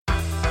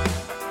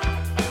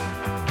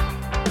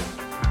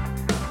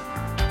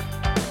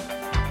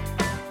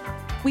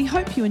We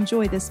hope you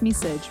enjoy this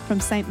message from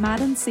St.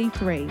 Martin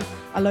C3,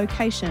 a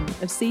location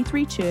of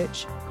C3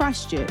 Church,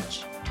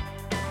 Christchurch.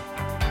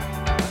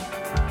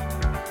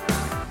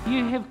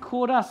 You have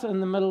caught us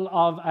in the middle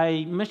of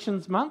a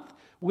missions month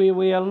where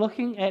we are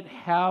looking at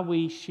how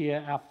we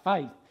share our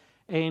faith.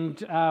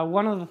 And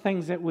one of the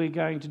things that we're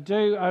going to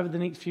do over the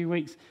next few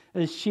weeks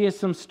is share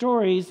some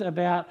stories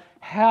about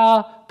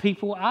how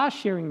people are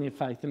sharing their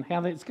faith and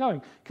how that's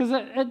going. Because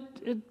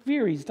it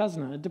varies,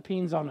 doesn't it? It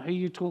depends on who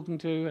you're talking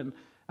to and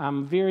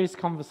various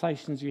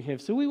conversations you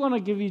have. So we want to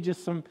give you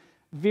just some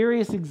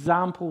various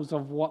examples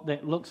of what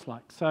that looks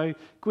like. So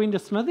Gwenda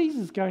Smithies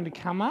is going to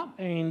come up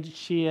and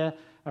share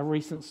a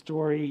recent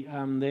story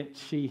that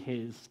she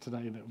has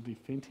today. That would be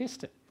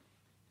fantastic.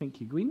 Thank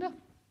you, Gwenda.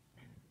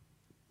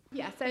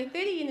 Yeah, so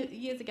 30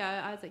 years ago,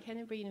 I was at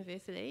Canterbury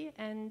University,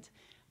 and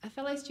a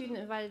fellow student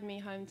invited me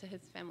home to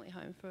his family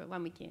home for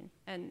one weekend.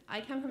 And I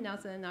come from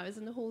Nelson, and I was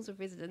in the halls of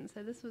residence,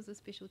 so this was a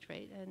special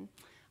treat. And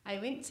I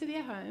went to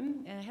their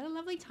home, and I had a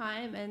lovely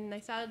time, and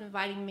they started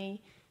inviting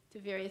me to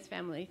various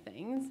family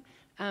things.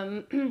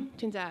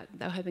 Turns out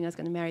they were hoping I was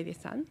going to marry their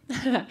son,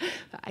 but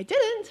I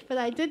didn't. But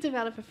I did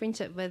develop a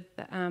friendship with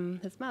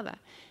his mother.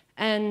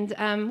 And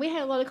we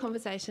had a lot of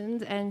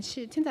conversations, and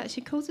it turns out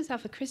she calls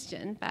herself a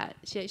Christian, but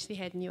she actually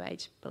had New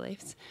Age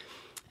beliefs.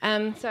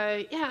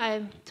 So, yeah,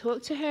 I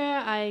talked to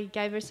her, I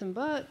gave her some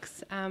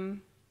books,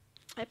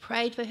 I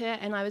prayed for her,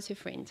 and I was her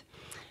friend.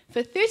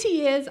 For 30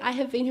 years, I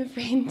have been her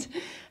friend.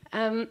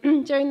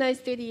 During those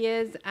 30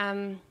 years,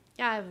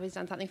 I've always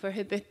done something for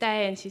her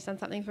birthday, and she's done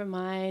something for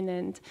mine,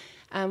 and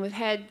we've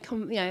had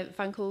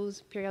phone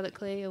calls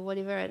periodically or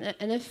whatever,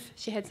 and if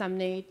she had some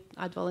need,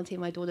 I'd volunteer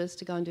my daughters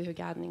to go and do her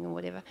gardening or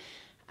whatever.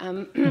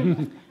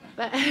 And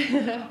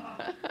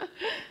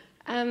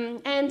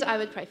I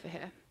would pray for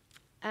her.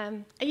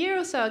 A year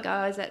or so ago,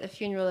 I was at the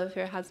funeral of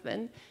her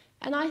husband,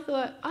 and I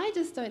thought, I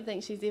just don't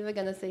think she's ever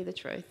going to see the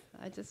truth.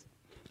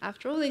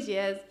 After all these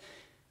years,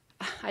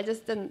 I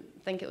just didn't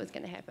think it was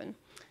going to happen.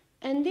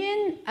 And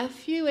then a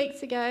few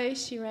weeks ago,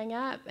 she rang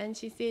up and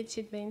she said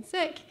she'd been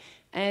sick,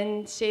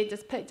 and she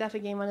just picked up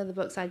again one of the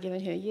books I'd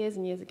given her years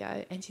and years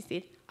ago, and she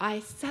said, I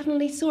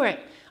suddenly saw it.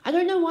 I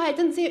don't know why I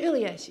didn't see it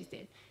earlier, she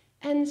said.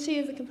 And she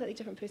is a completely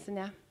different person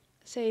now.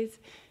 She's,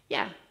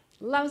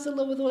 loves the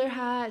Lord with all her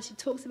heart. She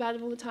talks about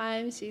him all the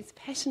time. She's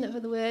passionate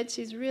for the word.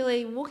 She's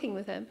really walking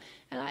with him.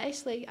 And I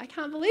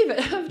can't believe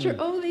it after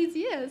all these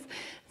years.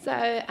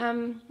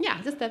 So,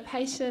 just the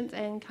patience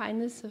and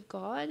kindness of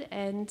God,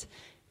 and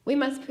we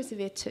must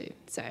persevere too.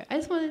 So I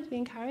just wanted to be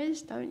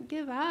encouraged. Don't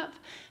give up.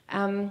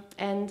 And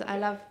I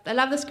love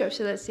the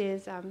scripture that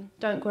says,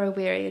 "Don't grow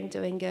weary in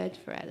doing good,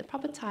 for at the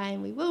proper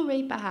time we will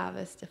reap a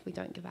harvest if we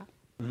don't give up."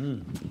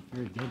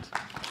 Very good.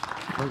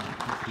 Thank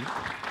you.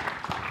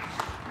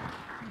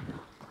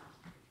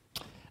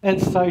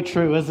 It's so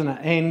true, isn't it?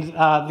 And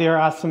there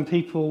are some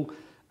people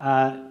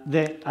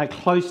that are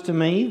close to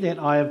me that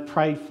I have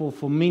prayed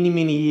for many,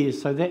 many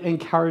years. So that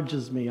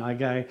encourages me. I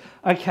go,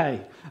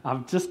 okay,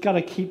 I've just got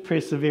to keep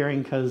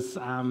persevering, because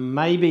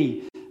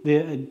maybe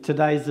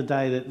today's the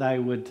day that they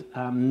would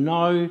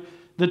know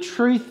the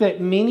truth that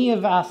many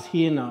of us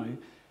here know,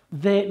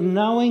 that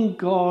knowing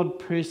God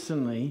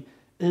personally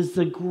is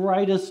the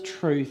greatest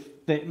truth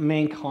that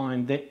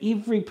mankind, that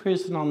every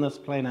person on this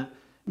planet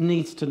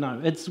needs to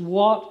know. It's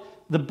what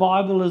the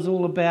Bible is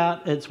all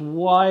about. It's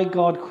why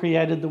God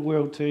created the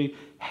world, to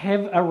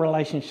have a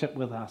relationship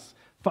with us,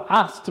 for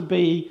us to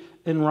be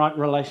in right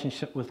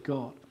relationship with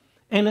God.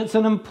 And it's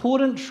an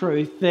important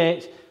truth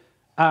that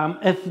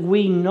if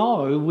we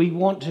know, we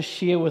want to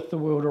share with the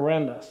world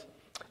around us.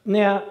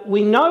 Now,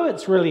 we know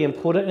it's really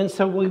important, and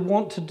so we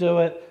want to do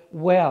it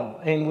well,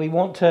 and we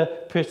want to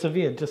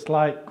persevere, just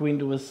like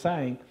Gwenda was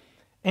saying.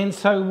 And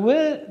so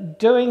we're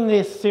doing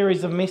this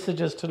series of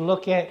messages to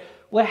look at,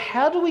 well,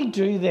 how do we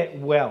do that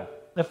well?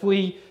 If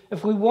we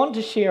want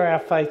to share our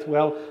faith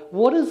well,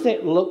 what does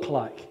that look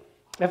like?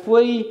 If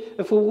we're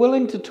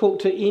willing to talk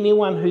to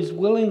anyone who's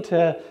willing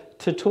to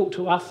talk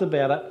to us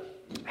about it,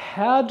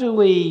 how do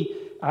we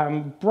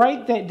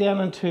break that down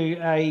into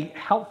a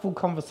helpful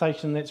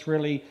conversation that's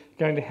really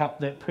going to help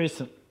that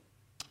person?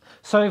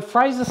 So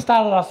Fraser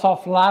started us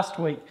off last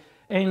week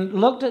and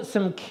looked at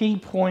some key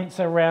points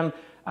around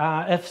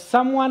if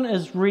someone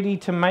is ready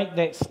to make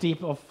that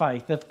step of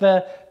faith, if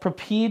they're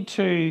prepared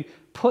to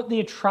put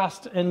their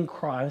trust in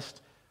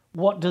Christ,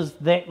 what does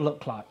that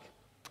look like?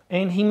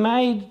 And he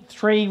made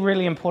 3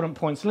 really important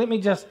points. Let me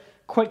just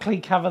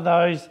quickly cover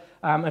those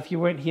if you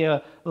weren't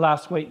here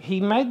last week. He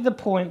made the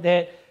point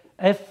that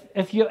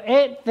if you're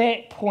at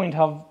that point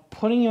of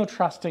putting your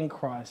trust in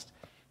Christ,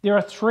 there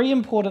are 3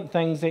 important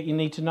things that you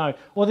need to know.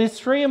 Well, there's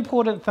 3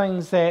 important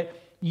things that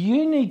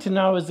you need to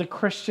know as a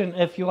Christian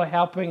if you're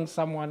helping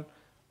someone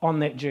on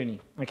that journey,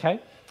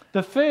 okay?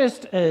 The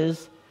first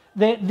is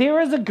that there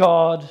is a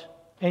God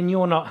and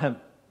you're not him,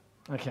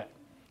 okay?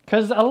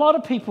 Because a lot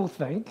of people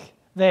think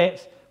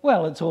that,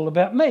 well, it's all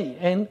about me.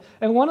 And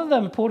one of the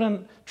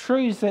important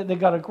truths that they've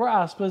got to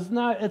grasp is,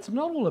 no, it's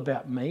not all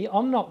about me.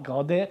 I'm not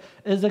God. There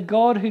is a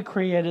God who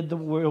created the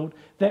world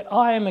that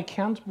I am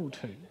accountable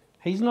to.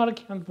 He's not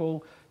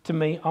accountable to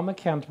me, I'm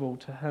accountable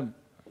to him.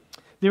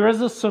 There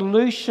is a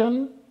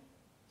solution,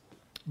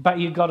 but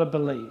you've got to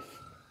believe.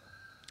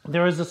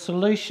 There is a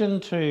solution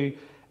to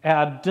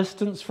our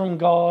distance from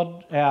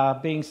God, our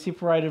being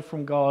separated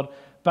from God,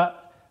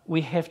 but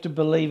we have to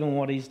believe in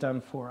what he's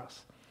done for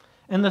us.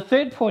 And the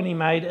third point he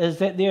made is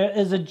that there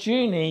is a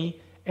journey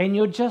and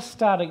you're just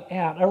starting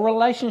out. A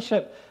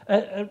relationship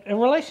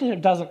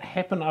doesn't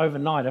happen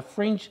overnight. A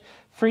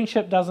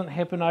friendship doesn't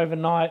happen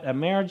overnight. A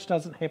marriage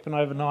doesn't happen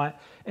overnight.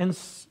 And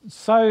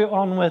so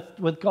on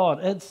with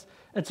God.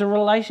 It's a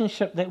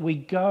relationship that we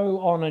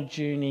go on a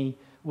journey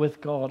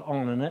with God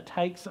on, and it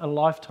takes a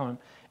lifetime.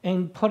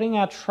 And putting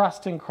our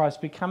trust in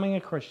Christ, becoming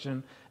a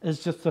Christian,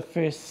 is just the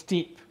first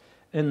step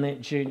in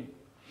that journey.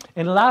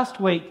 And last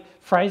week,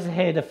 Fraser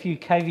had a few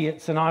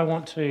caveats, and I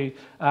want to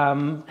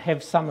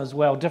have some as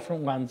well,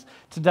 different ones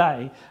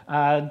today,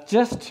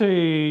 just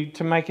to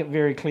make it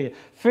very clear.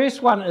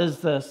 First one is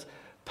this: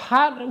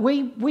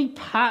 we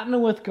partner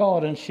with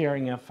God in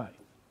sharing our faith.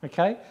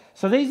 Okay,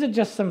 so these are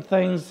just some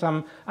things,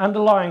 some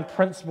underlying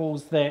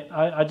principles that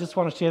I just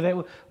want to share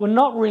that we're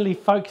not really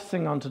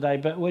focusing on today,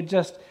 but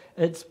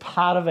it's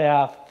part of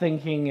our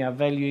thinking, our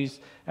values,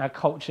 our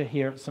culture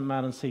here at St.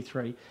 Martin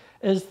C3,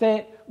 is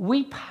that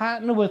we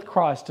partner with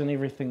Christ in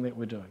everything that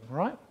we're doing,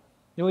 right?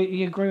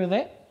 You agree with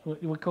that?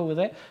 We're cool with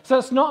that? So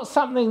it's not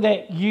something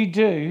that you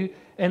do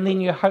and then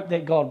you hope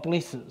that God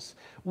blesses.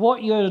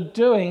 What you're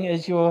doing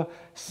is you're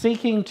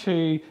seeking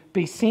to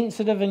be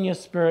sensitive in your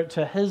spirit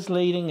to his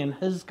leading and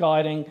his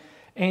guiding,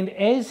 and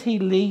as he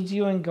leads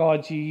you and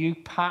guides you, you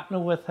partner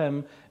with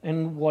him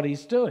in what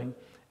he's doing.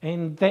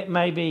 And that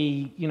may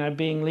be,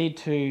 being led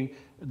to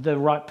the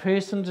right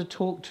person to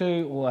talk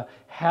to, or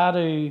how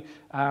to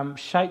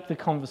shape the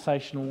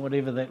conversation, or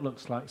whatever that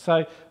looks like.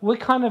 So we're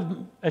kind of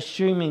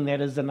assuming that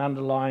is an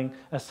underlying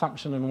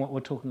assumption in what we're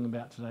talking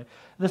about today.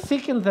 The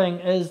second thing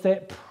is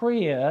that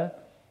prayer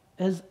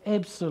is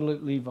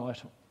absolutely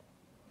vital.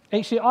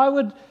 Actually, I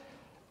would,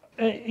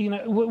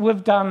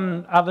 we've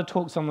done other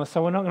talks on this,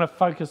 so we're not going to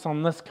focus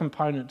on this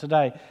component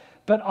today.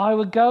 But I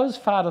would go as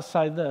far to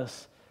say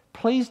this: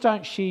 please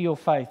don't share your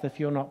faith if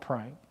you're not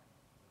praying.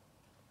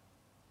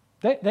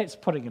 That's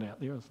putting it out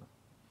there, isn't it?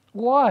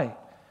 Why?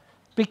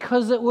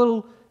 Because it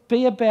will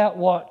be about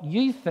what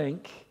you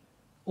think,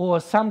 or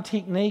some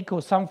technique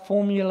or some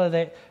formula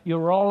that you're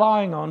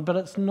relying on, but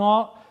it's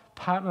not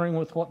partnering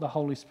with what the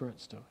Holy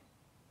Spirit's doing.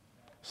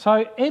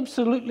 So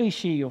absolutely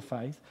share your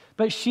faith,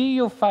 but share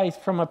your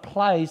faith from a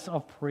place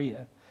of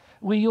prayer,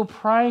 where you're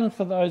praying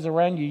for those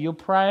around you. You're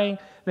praying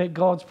that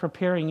God's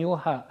preparing your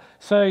heart.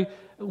 So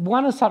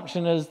one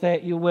assumption is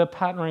that we're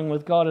partnering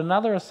with God.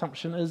 Another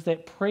assumption is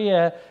that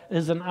prayer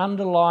is an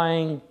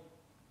underlying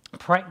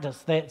practice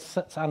that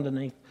sits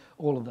underneath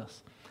all of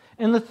this.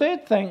 And the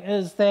third thing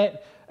is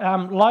that,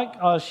 like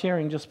I was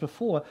sharing just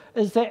before,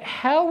 is that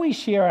how we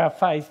share our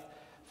faith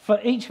for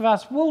each of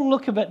us will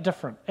look a bit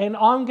different. And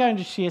I'm going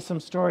to share some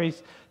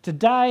stories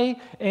today,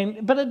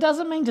 but it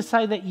doesn't mean to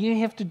say that you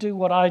have to do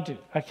what I do,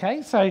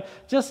 okay? So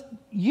just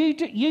you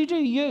do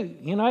you,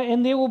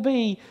 and there will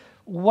be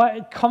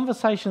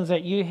conversations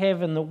that you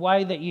have, and the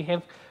way that you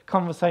have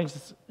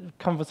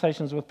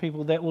conversations with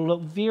people that will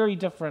look very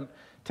different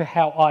to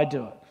how I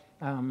do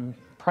it.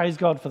 Praise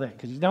God for that,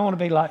 because you don't want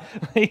to be like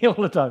me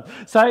all the time.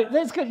 So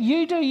that's good.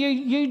 You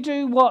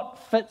do what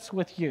fits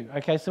with you,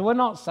 okay? So we're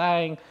not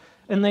saying,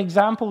 in the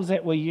examples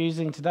that we're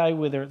using today,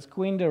 whether it's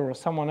Gwenda or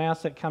someone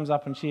else that comes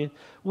up and shares,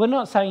 we're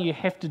not saying you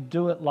have to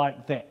do it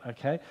like that,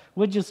 okay?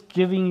 We're just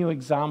giving you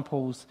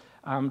examples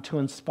to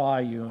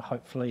inspire you,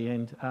 hopefully,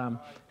 and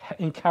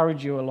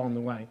encourage you along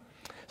the way.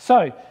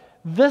 So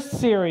this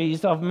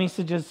series of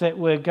messages that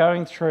we're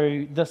going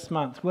through this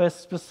month, we're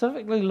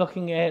specifically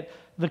looking at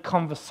the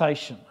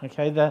conversation,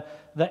 okay?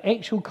 The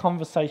actual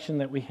conversation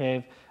that we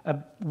have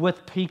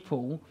with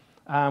people,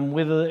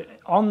 whether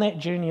on that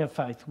journey of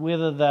faith,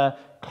 whether they're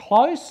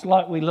close,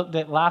 like we looked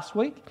at last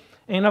week.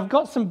 And I've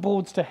got some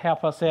boards to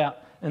help us out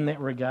in that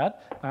regard.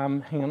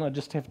 Hang on, I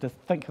just have to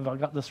think if I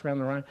got this around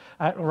the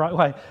right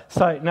way.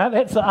 So, no,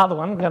 that's the other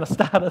one. I'm going to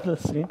start at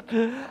this end.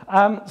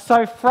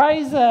 So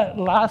Fraser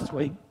last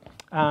week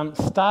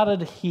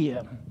started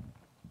here.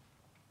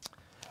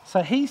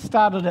 So he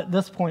started at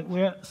this point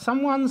where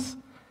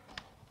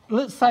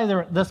let's say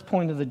they're at this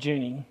point of the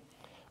journey,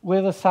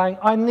 where they're saying,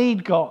 I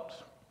need God.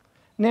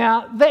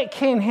 Now, that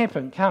can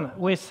happen, can't it?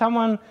 Where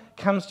someone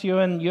comes to you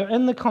and you're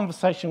in the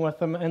conversation with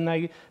them, and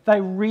they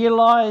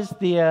realise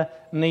their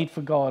need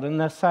for God, and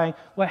they're saying,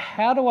 well,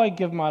 how do I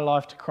give my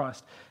life to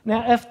Christ?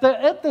 Now, if they're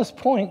at this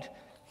point,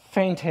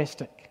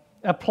 fantastic.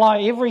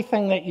 Apply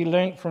everything that you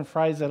learnt from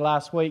Fraser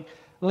last week,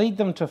 lead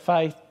them to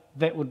faith,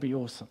 that would be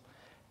awesome.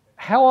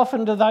 How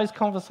often do those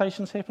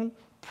conversations happen?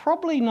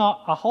 Probably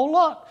not a whole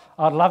lot.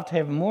 I'd love to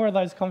have more of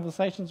those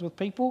conversations with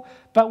people,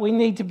 but we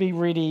need to be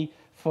ready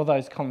for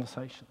those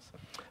conversations.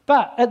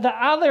 But at the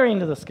other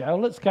end of the scale,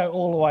 let's go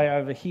all the way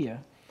over here,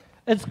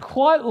 it's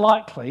quite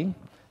likely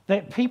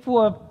that people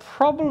are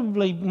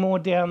probably more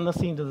down this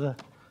end of the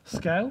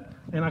scale,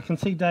 and I can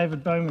see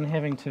David Bowman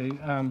having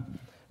to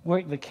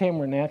work the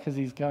camera now because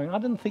he's going, I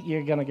didn't think you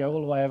were going to go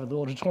all the way over the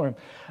auditorium.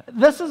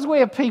 This is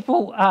where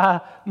people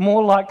are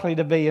more likely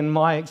to be in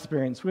my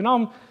experience. When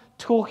I'm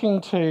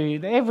talking to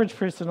the average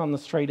person on the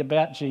street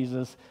about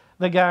Jesus,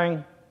 they're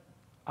going,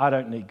 I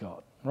don't need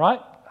God, right?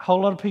 A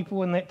whole lot of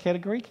people in that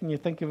category. Can you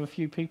think of a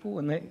few people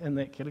in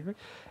that category?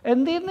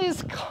 And then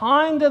there's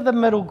kind of the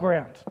middle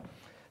ground.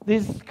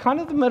 There's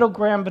kind of the middle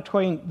ground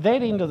between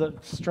that end of the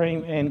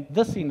extreme and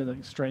this end of the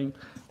extreme,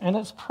 and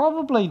it's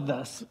probably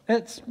this.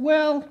 It's,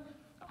 well,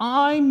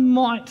 I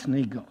might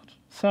need God.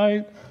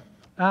 So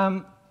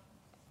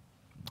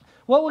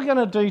what we're going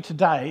to do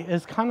today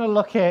is kind of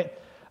look at,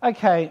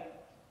 okay,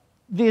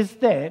 there's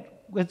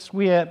that. It's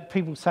where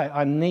people say,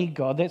 I need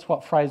God. That's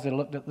what Fraser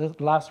looked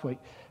at last week.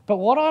 But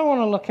what I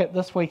want to look at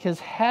this week is,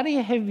 how do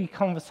you have your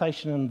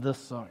conversation in this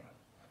zone?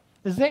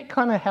 Is that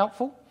kind of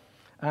helpful?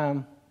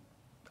 I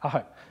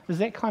hope. Is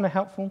that kind of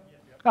helpful?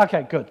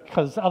 Okay, good,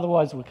 because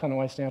otherwise we're kind of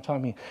wasting our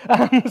time here.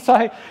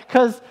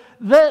 Because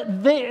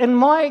in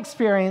my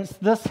experience,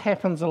 this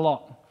happens a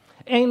lot.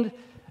 And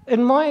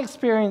in my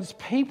experience,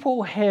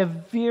 people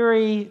have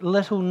very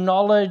little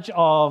knowledge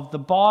of the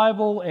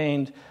Bible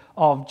and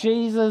of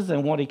Jesus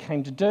and what he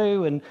came to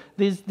do, and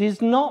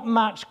there's not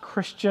much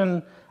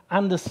Christian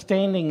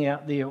understanding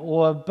out there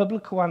or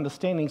biblical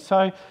understanding.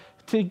 So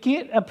to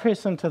get a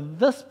person to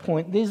this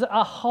point, there's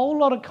a whole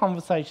lot of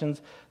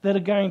conversations that are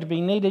going to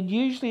be needed,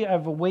 usually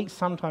over weeks,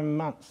 sometimes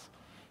months.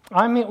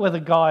 I met with a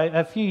guy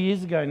a few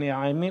years ago now.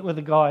 I met with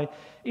a guy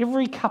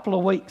every couple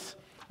of weeks.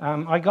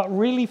 I got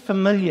really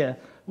familiar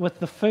with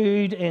the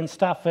food and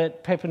stuff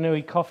at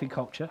Papanui Coffee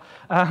Culture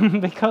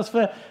because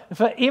for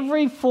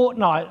every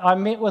fortnight I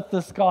met with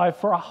this guy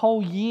for a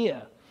whole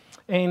year.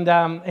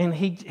 And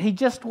he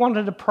just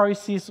wanted to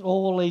process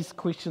all these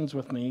questions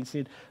with me. He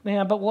said,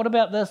 now, but what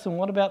about this, and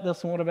what about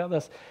this, and what about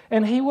this?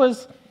 And he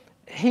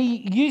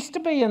used to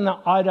be in the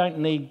I don't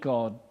need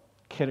God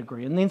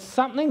category. And then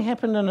something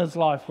happened in his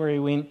life where he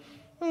went,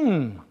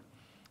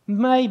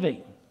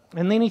 maybe.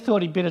 And then he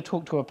thought he'd better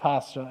talk to a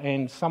pastor,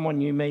 and someone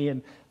knew me,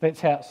 and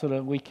that's how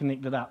we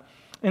connected up.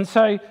 And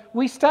so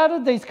we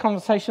started these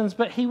conversations,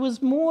 but he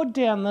was more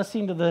down this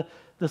end of the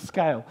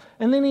scale.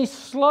 And then he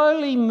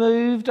slowly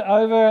moved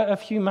over a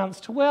few months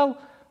to, well,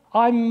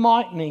 I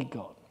might need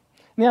God.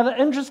 Now, the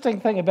interesting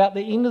thing about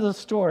the end of the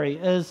story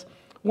is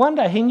one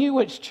day he knew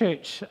which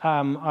church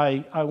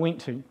I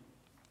went to.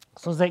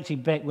 So it was actually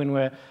back when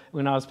I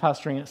was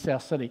pastoring at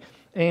South City.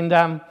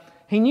 And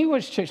he knew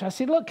which church. I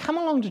said, look, come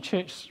along to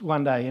church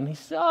one day. And he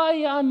said, oh,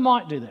 yeah, I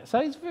might do that. So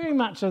he's very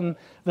much in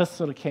this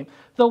sort of camp.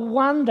 The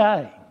one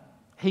day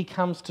he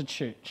comes to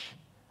church,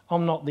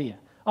 I'm not there.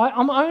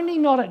 I'm only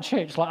not at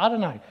church,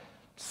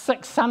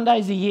 6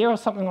 Sundays a year or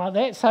something like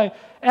that. So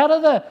out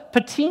of the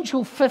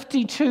potential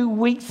 52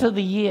 weeks of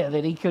the year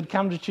that he could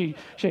come to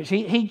church,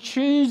 he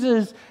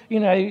chooses,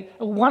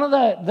 one of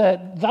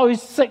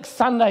those 6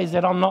 Sundays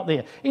that I'm not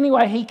there.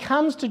 Anyway, he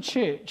comes to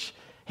church,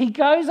 he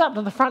goes up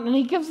to the front and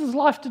he gives his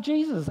life to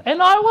Jesus.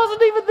 And I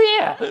wasn't even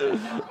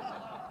there.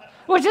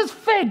 Which is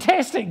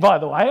fantastic, by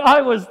the way.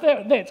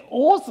 That's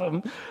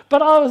awesome.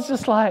 But I was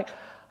just like,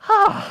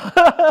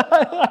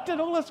 I did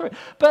all this.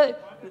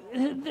 But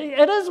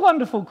it is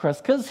wonderful,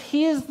 Chris, because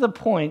here's the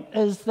point,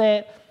 is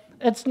that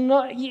it's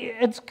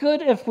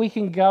good if we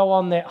can go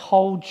on that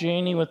whole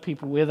journey with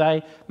people where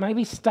they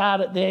maybe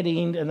start at that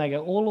end and they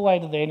go all the way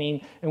to that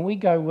end and we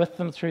go with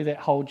them through that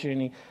whole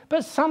journey.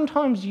 But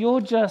sometimes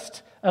you're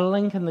just a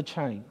link in the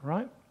chain,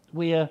 right?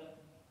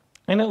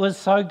 And it was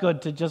so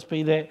good to just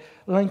be that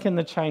link in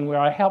the chain where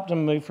I helped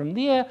them move from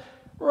there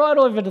right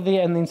over to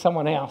there, and then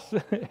someone else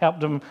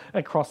helped them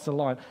across the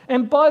line.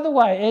 And by the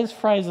way, as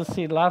Fraser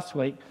said last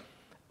week,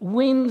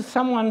 when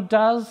someone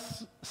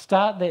does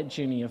start that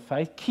journey of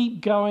faith,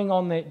 keep going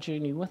on that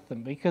journey with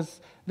them,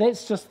 because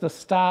that's just the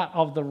start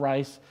of the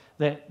race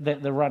that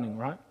they're running,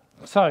 right?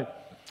 So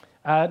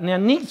now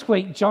next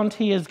week, John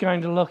T is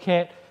going to look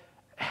at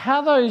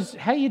how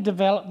you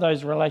develop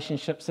those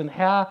relationships and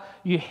how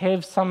you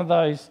have some of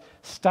those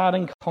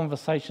starting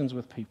conversations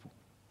with people.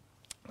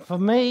 For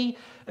me,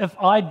 if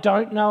I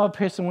don't know a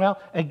person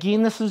well,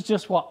 again, this is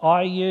just what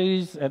I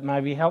use. It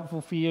may be helpful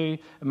for you.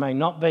 It may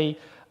not be.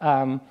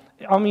 I'm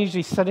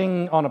usually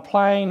sitting on a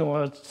plane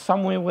or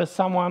somewhere with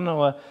someone,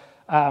 or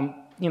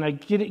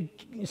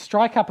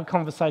strike up a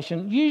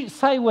conversation.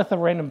 Say with a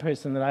random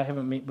person that I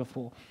haven't met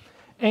before,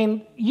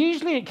 and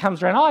usually it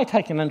comes around. I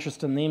take an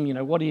interest in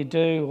them. What do you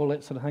do? All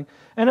that sort of thing.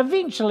 And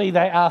eventually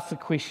they ask the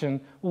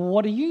question, "Well,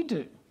 what do you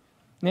do?"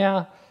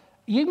 Now,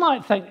 you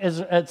might think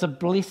it's a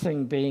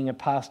blessing being a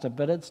pastor,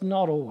 but it's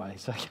not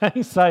always,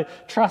 okay? So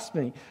trust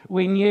me,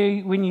 when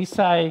you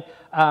say,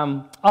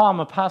 I'm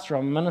a pastor,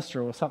 I'm a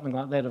minister, or something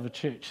like that of a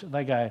church,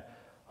 they go,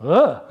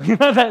 oh,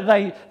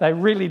 they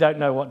really don't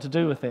know what to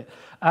do with that.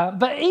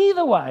 But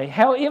either way,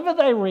 however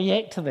they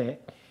react to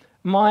that,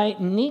 my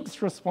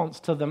next response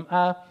to them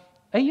are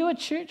you a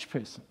church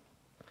person?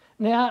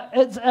 Now,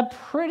 it's a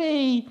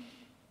pretty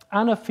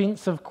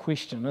unoffensive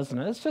question, isn't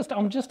it?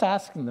 I'm just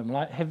asking them,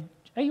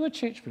 are you a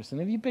church person?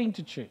 Have you been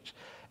to church?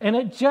 And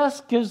it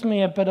just gives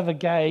me a bit of a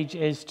gauge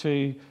as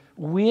to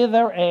where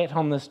they're at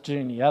on this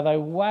journey. Are they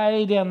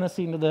way down this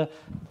end of the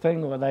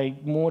thing, or are they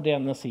more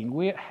down this end?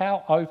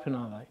 How open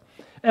are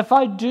they? If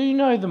I do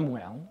know them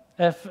well,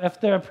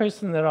 if they're a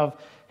person that I've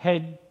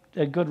had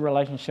a good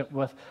relationship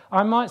with,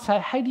 I might say,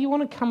 hey, do you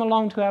want to come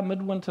along to our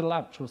midwinter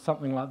lunch or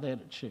something like that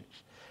at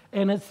church?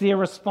 And it's their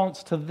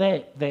response to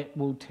that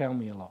will tell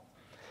me a lot.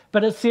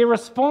 But it's their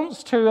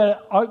response to an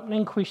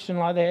opening question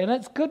like that, and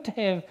it's good to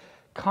have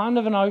kind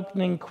of an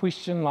opening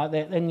question like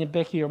that in the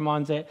back of your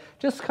mind that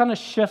just kind of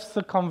shifts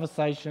the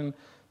conversation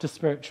to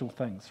spiritual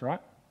things, right?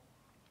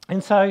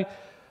 And so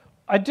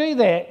I do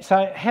that,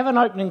 so have an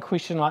opening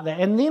question like that,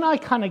 and then I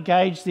kind of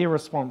gauge their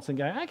response and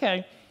go,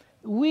 okay,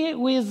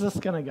 where's this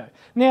going to go?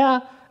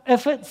 Now,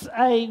 if it's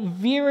a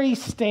very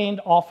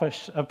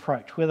standoffish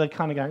approach, where they're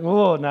kind of going,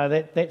 oh, no,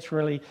 that's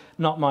really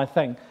not my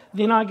thing,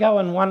 then I go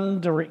in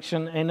one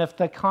direction, and if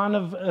they're kind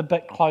of a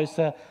bit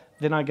closer,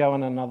 then I go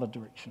in another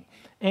direction.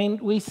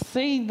 And we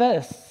see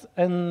this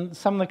in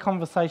some of the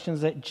conversations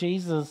that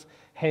Jesus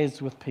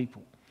has with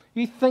people.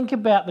 You think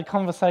about the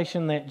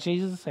conversation that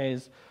Jesus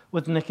has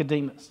with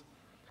Nicodemus.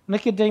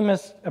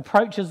 Nicodemus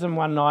approaches him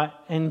one night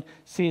and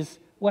says,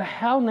 well,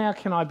 how now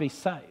can I be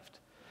saved?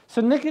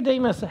 So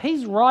Nicodemus,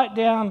 he's right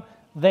down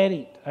that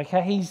end,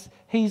 okay?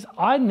 He's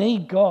I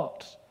need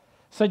God.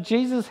 So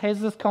Jesus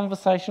has this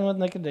conversation with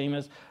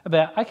Nicodemus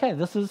about, okay,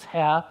 this is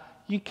how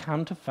you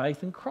come to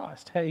faith in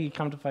Christ, how you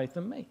come to faith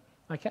in me,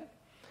 okay?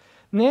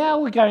 Now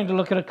we're going to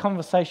look at a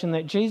conversation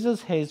that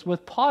Jesus has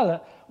with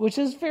Pilate, which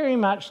is very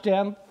much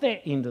down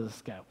that end of the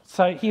scale.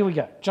 So here we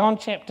go, John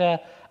chapter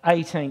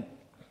 18.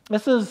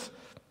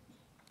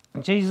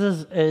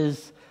 Jesus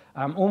is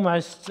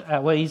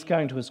he's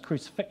going to his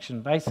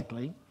crucifixion,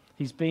 basically.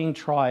 He's being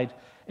tried,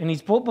 and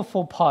he's brought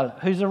before Pilate,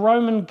 who's a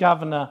Roman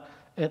governor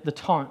at the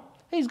time.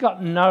 He's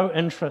got no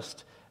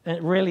interest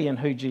really in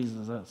who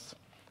Jesus is,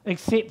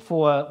 except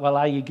for, well,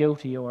 are you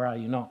guilty or are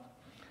you not?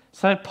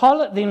 So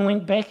Pilate then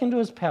went back into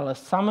his palace,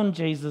 summoned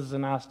Jesus,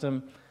 and asked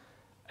him,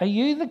 are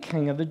you the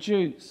king of the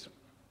Jews?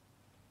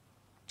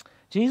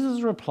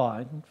 Jesus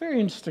replied,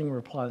 very interesting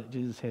reply that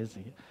Jesus has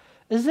here,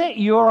 is that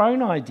your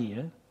own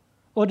idea,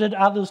 or did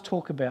others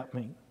talk about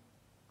me?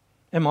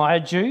 Am I a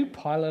Jew?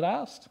 Pilate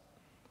asked.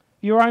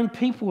 Your own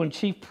people and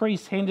chief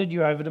priests handed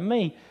you over to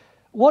me.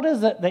 What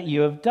is it that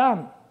you have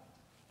done?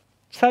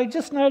 So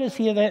just notice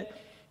here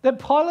that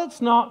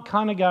Pilate's not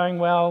kind of going,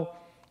 well,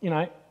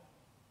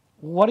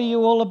 what are you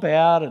all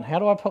about and how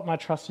do I put my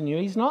trust in you?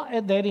 He's not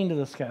at that end of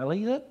the scale.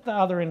 He's at the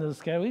other end of the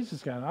scale. He's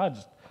just going, I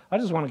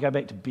just want to go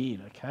back to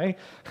bed, okay?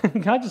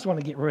 I just want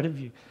to get rid of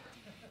you.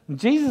 And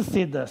Jesus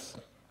said this,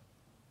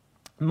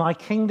 my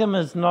kingdom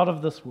is not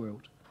of this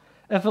world.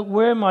 If it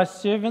were, my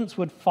servants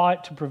would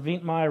fight to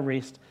prevent my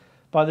arrest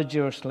by the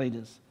Jewish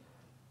leaders.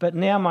 But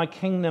now my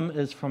kingdom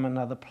is from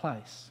another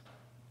place.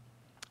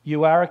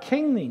 You are a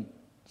king then,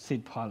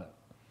 said Pilate.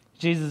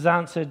 Jesus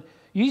answered,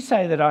 you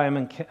say that I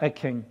am a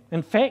king.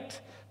 In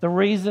fact, the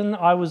reason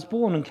I was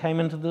born and came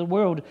into the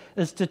world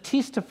is to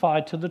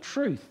testify to the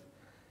truth.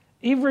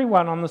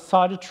 Everyone on the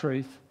side of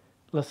truth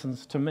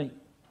listens to me.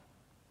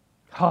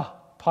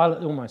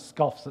 Pilate almost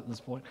scoffs at this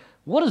point.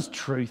 What is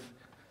truth?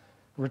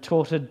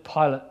 Retorted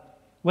Pilate.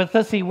 With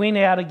this, he went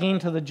out again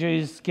to the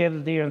Jews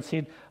gathered there and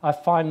said, I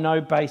find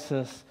no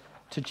basis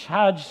to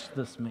charge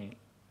this man.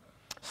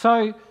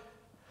 So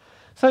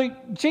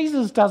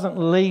Jesus doesn't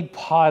lead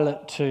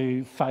Pilate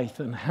to faith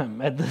in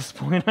him at this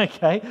point,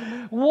 okay?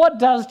 What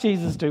does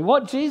Jesus do?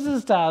 What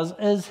Jesus does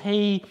is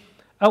he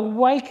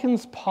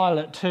awakens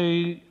Pilate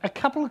to a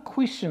couple of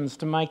questions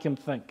to make him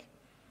think.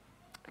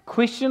 A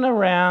question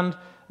around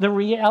the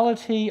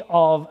reality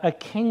of a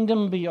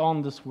kingdom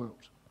beyond this world,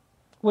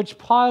 which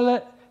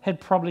Pilate had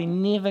probably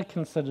never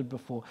considered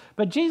before.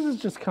 But Jesus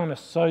just kind of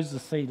sows the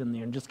seed in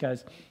there and just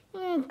goes,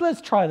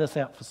 let's try this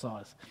out for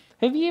size.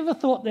 Have you ever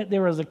thought that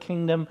there is a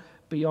kingdom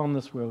beyond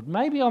this world?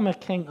 Maybe I'm a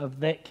king of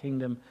that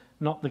kingdom,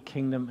 not the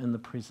kingdom in the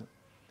present.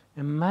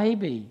 And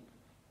maybe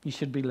you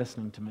should be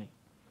listening to me.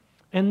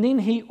 And then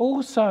he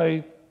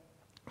also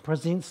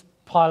presents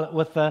Pilate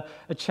with a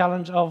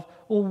challenge of,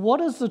 well,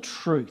 what is the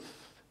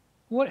truth?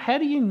 How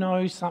do you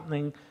know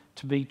something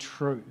to be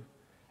true?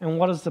 And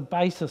what is the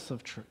basis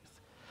of truth?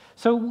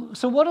 So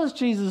what is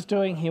Jesus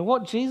doing here?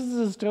 What Jesus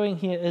is doing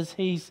here is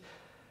he's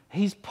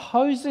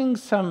posing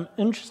some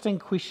interesting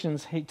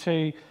questions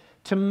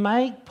to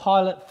make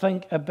Pilate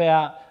think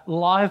about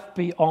life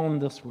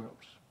beyond this world.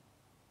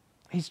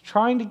 He's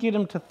trying to get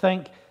him to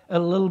think a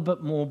little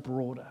bit more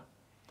broader.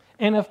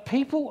 And if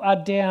people are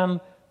down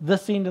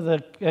this end of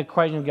the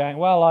equation going,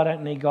 well, I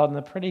don't need God, and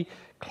they're pretty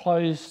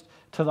close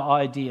to the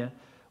idea,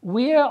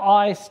 where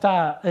I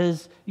start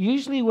is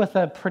usually with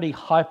a pretty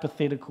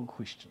hypothetical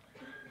question.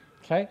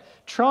 Okay?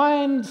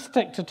 Try and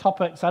stick to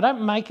topics. I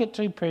don't make it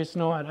too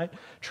personal. I don't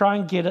try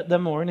and get at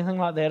them or anything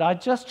like that. I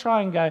just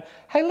try and go,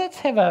 hey, let's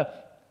have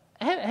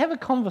a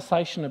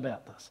conversation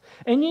about this.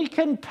 And you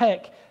can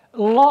pick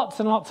lots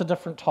and lots of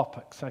different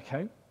topics,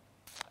 okay?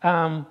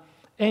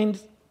 And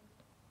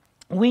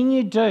when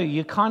you do,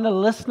 you're kind of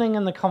listening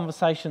in the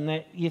conversation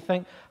that you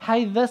think,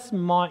 hey, this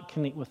might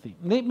connect with you.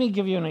 Let me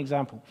give you an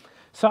example.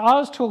 So I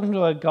was talking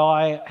to a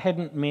guy I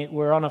hadn't met.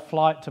 We're on a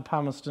flight to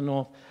Palmerston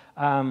North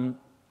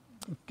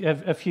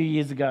a few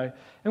years ago,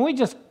 and we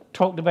just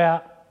talked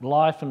about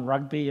life and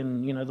rugby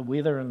and, you know, the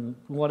weather and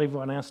what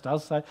everyone else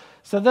does.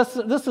 So this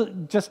is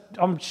just,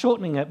 I'm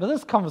shortening it, but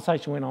this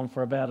conversation went on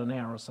for about an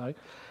hour or so.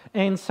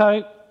 And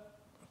so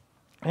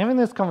having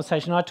this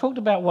conversation, I talked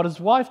about what his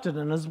wife did,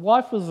 and his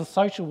wife was a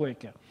social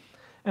worker.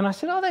 And I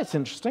said, oh, that's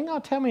interesting.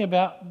 Tell me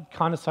about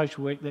kind of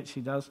social work that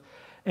she does.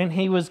 And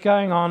he was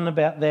going on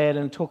about that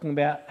and talking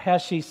about how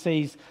she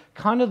sees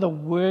kind of the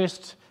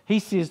worst, he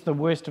says the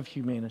worst of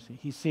humanity.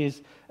 He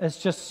says it's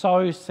just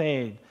so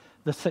sad,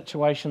 the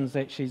situations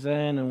that she's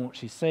in and what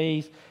she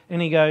sees.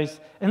 And he goes,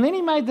 and then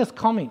he made this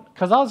comment,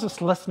 because I was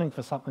just listening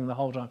for something the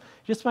whole time.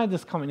 He just made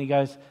this comment. He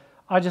goes,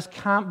 I just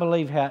can't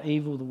believe how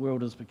evil the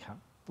world has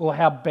become, or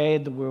how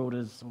bad the world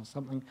is, or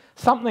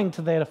something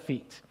to that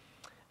effect.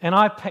 And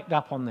I picked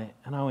up on that,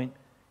 and I went,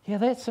 yeah,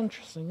 that's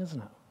interesting, isn't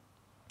it?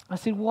 I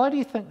said, why do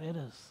you think that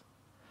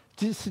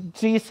is?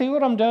 Do you see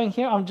what I'm doing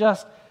here? I'm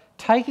just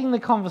taking the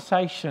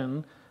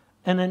conversation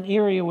in an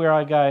area where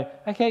I go,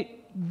 okay,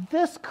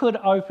 this could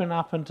open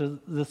up into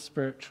the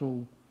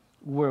spiritual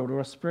world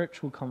or a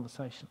spiritual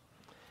conversation.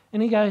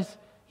 And he goes,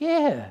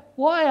 yeah,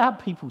 why are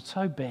people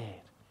so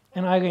bad?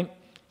 And I went,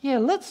 yeah,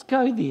 let's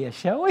go there,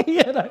 shall we?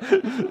 You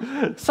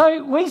know?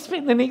 So we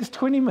spent the next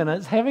 20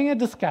 minutes having a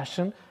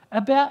discussion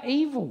about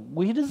evil.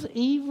 Where does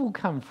evil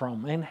come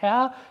from? And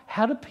how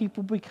do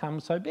people become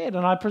so bad?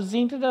 And I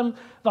presented him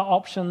the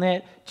option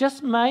that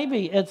just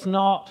maybe it's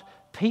not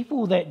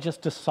people that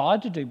just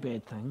decide to do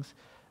bad things.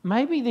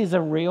 Maybe there's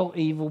a real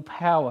evil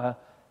power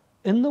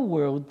in the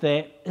world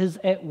that is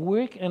at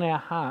work in our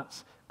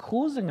hearts,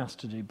 causing us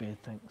to do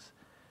bad things.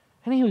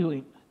 And he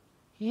went,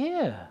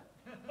 yeah,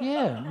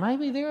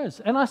 maybe there is.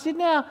 And I said,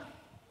 now,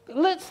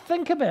 let's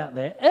think about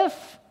that.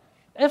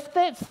 If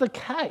that's the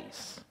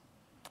case,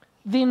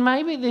 then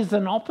maybe there's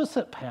an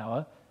opposite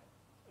power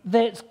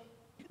that's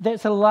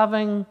a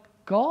loving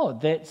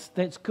God,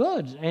 that's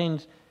good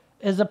and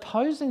is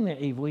opposing that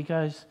evil. He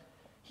goes,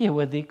 yeah,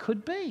 well, there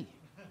could be.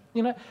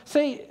 You know,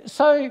 see,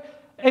 so,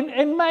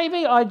 and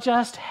maybe I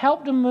just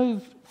helped him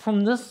move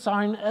from this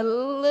zone a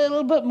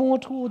little bit more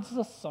towards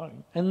this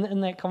zone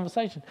in that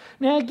conversation.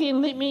 Now,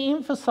 again, let me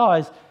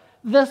emphasize,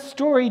 this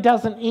story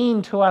doesn't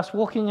end to us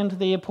walking into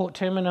the airport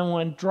terminal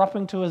and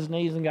dropping to his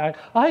knees and going,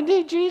 I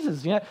need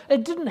Jesus. You know,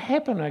 it didn't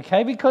happen,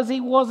 okay, because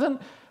he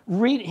wasn't at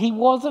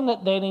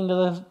that end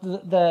of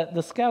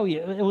the scale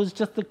yet. It was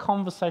just the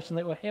conversation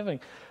that we're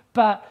having.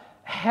 But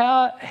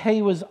how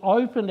he was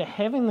open to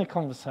having the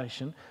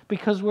conversation,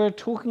 because we're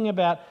talking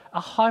about a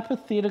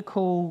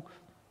hypothetical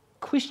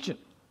question.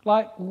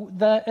 Like,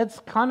 it's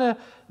kind of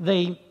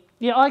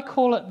I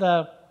call it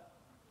the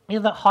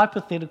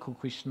hypothetical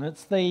question.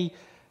 It's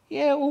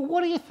well,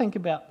 what do you think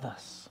about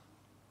this?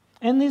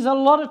 And there's a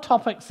lot of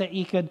topics that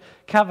you could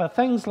cover.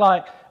 Things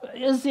like,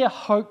 is there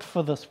hope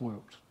for this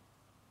world?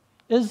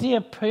 Is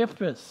there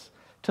purpose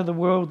to the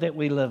world that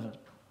we live in?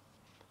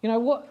 You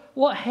know,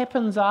 what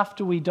happens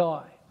after we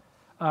die?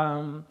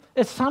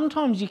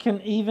 Sometimes you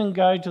can even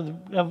go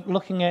to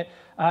looking at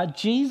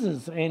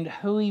Jesus and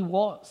who he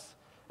was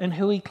and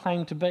who he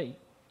claimed to be.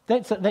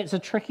 That's a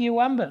trickier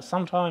one, but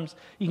sometimes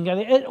you can go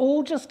there. It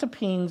all just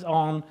depends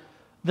on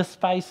the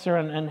spacer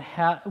and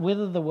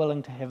whether they're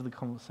willing to have the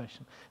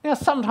conversation. Now,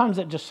 sometimes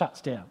it just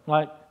shuts down.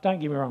 Like, don't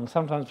get me wrong,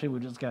 sometimes people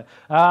just go,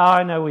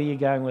 I know where you're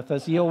going with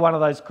this. You're one of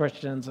those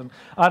Christians, and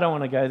I don't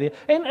want to go there.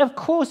 And of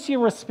course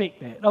you respect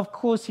that. Of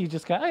course you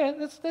just go,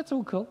 okay, that's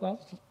all cool. Well,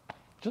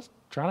 just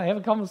trying to have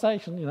a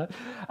conversation, you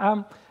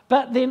know.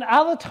 But then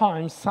other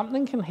times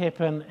something can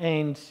happen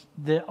and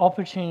the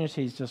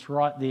opportunity is just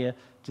right there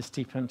to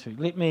step into.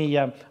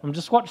 I'm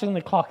just watching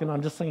the clock and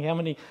I'm just thinking how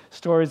many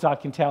stories I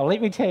can tell.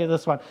 Let me tell you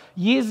this one.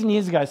 Years and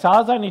years ago, so I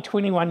was only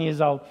 21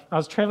 years old. I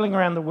was travelling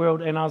around the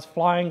world and I was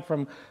flying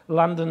from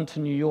London to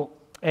New York,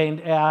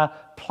 and our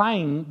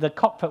plane, the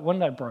cockpit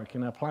window broke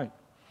in our plane.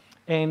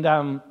 And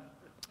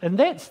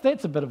that's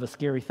a bit of a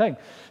scary thing.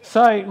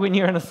 So when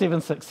you're in a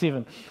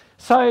 767.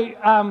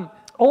 So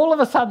all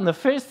of a sudden, the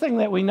first thing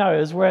that we know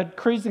is we're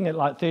cruising at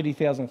like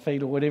 30,000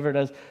 feet or whatever it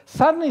is.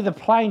 Suddenly, the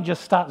plane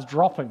just starts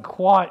dropping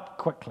quite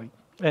quickly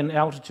in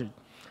altitude.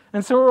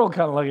 And so we're all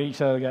kind of looking at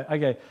each other and go,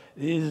 okay,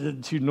 is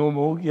it too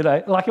normal? You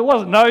know, like it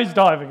wasn't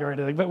nosediving or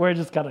anything, but we're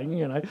just kind of,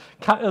 you know,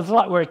 it's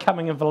like we're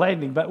coming in for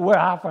landing, but we're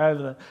halfway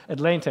over the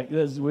Atlantic.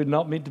 We're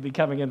not meant to be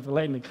coming in for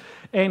landing.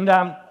 And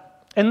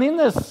then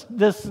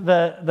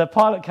the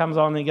pilot comes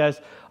on and he goes,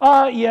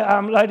 oh yeah,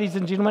 ladies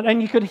and gentlemen,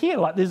 and you could hear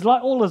like there's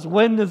like all this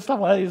wind and stuff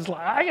like that. He's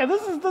like, okay,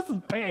 this is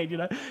bad, you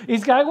know.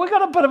 He's going, we've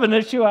got a bit of an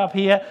issue up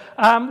here.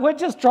 We're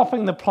just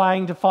dropping the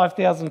plane to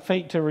 5,000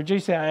 feet to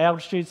reduce our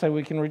altitude so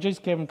we can reduce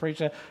cabin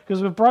pressure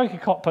because we've broke a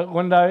cockpit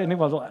window. And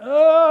everyone's like,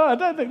 oh, I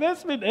don't think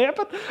that's meant to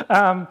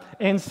happen.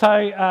 And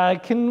so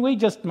can we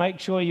just make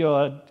sure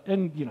you're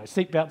in, you know,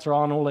 seatbelts are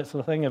on, all that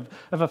sort of thing. If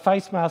a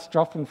face mask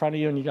dropped in front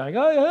of you and you're going,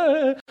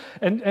 oh,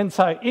 yeah. And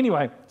so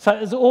anyway, so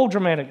it's all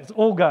dramatic. It's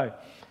all go.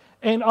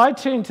 And I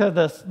turned to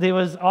this. I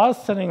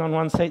was sitting on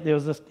one seat. There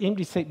was this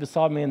empty seat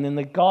beside me, and then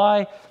the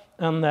guy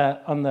on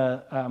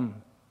the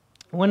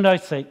window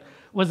seat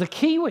was a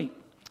Kiwi.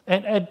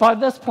 And by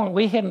this point,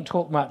 we hadn't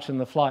talked much in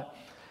the flight.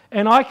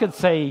 And I could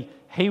see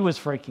he was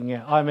freaking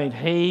out. I mean,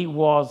 he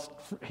was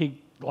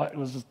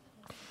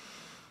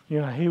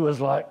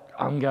like,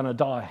 I'm going to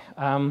die.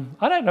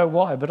 I don't know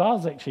why, but I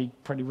was actually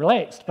pretty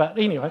relaxed. But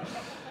anyway,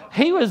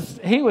 he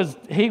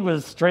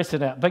was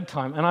stressing out big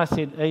time. And I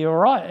said, are you all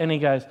right? And he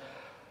goes,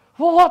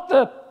 well, what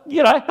the,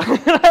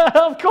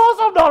 of course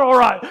I'm not all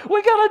right.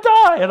 We're going to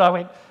die. And I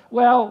went,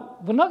 well,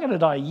 we're not going to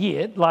die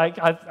yet. Like,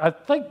 I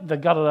think they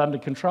got it under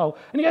control.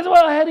 And he goes,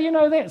 well, how do you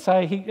know that? So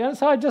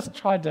I just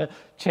tried to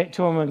chat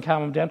to him and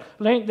calm him down.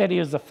 Learned that he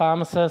was a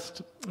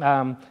pharmacist,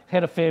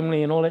 had a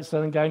family and all that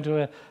sort of thing, going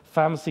to a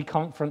pharmacy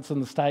conference in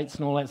the States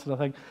and all that sort of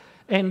thing.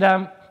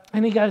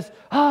 And he goes,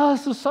 oh,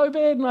 this is so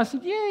bad. And I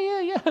said,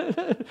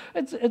 yeah,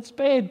 it's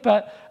bad.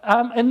 But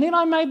and then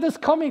I made this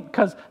comment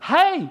because,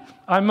 hey,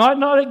 I might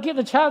not get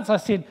the chance. I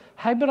said,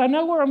 hey, but I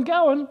know where I'm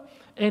going.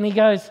 And he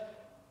goes,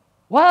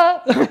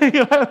 what?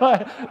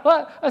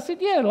 What? I said,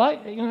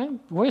 yeah,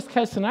 worst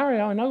case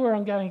scenario, I know where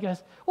I'm going. He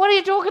goes, what are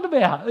you talking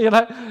about?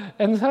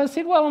 And so I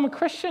said, well, I'm a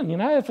Christian.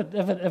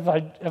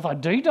 If I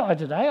do die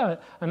today,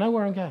 I know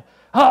where I'm going.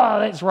 Oh,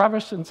 that's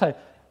rubbish. And so,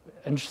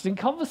 interesting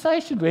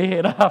conversation we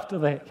had after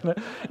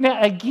that. Now,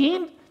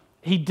 again,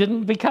 he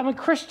didn't become a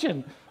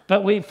Christian,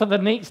 but for the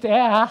next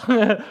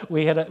hour,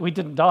 we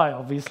didn't die,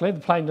 obviously.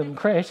 The plane didn't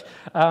crash.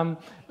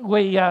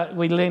 We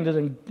landed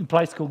in a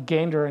place called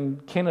Gander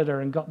in Canada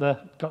and got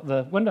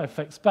the window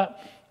fixed. But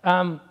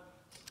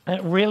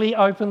it really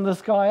opened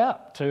this guy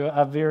up to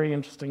a very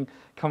interesting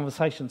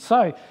conversation.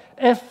 So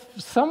if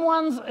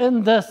someone's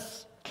in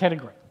this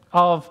category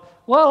of,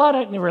 well, I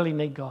don't really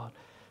need God,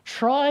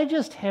 try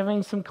just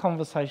having some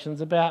conversations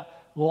about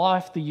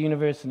life, the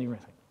universe, and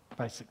everything,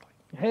 basically.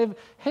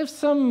 Have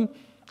some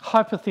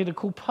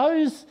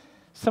pose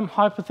some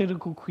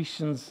hypothetical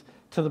questions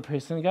to the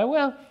person and go,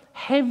 well,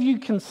 have you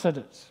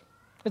considered?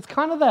 It's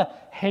kind of the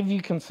have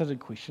you considered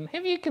question.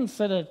 Have you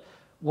considered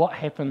what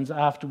happens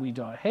after we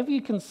die? Have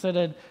you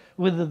considered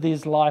whether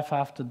there's life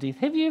after death?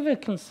 Have you ever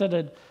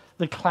considered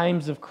the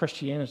claims of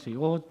Christianity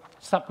or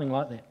something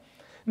like that?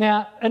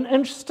 Now, an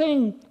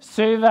interesting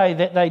survey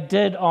that they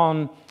did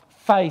on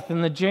faith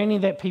and the journey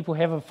that people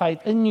have of faith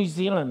in New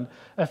Zealand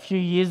a few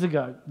years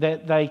ago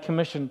that they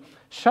commissioned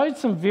showed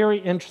some very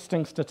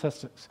interesting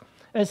statistics.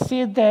 It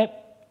said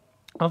that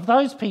of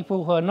those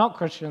people who are not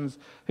Christians,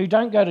 who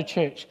don't go to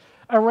church,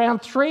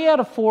 around 3 out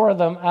of 4 of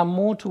them are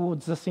more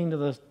towards this end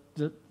of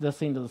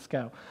the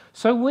scale.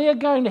 So we're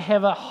going to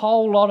have a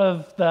whole lot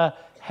of the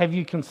have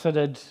you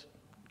considered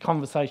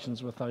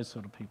conversations with those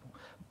sort of people.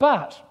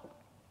 But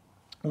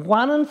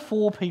 1 in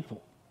 4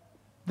 people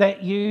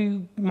that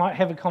you might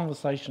have a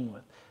conversation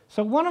with.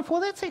 So 1 in 4,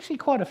 that's actually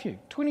quite a few.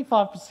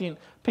 25%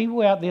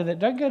 people out there that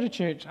don't go to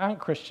church, aren't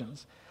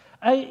Christians,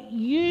 are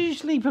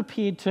usually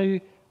prepared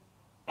to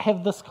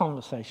have this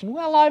conversation.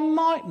 Well, I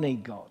might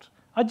need God.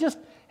 I just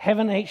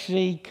haven't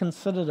actually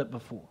considered it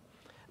before.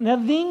 Now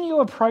then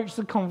you approach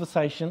the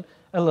conversation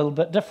a little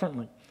bit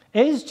differently.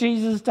 As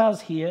Jesus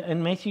does here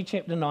in Matthew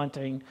chapter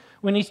 19,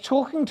 when he's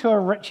talking to a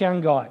rich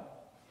young guy.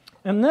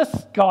 And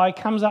this guy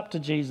comes up to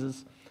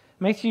Jesus,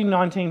 Matthew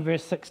 19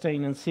 verse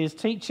 16, and says,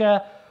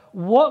 "Teacher,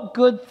 what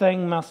good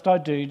thing must I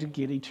do to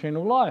get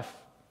eternal life?"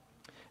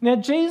 Now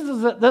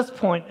Jesus at this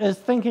point is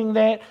thinking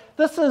that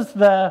this is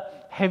the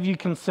have you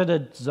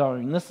considered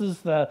zone. This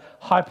is the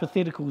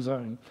hypothetical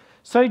zone.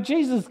 So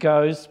Jesus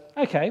goes,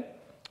 okay,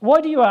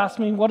 why do you ask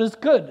me what is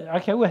good?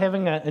 Okay, we're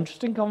having an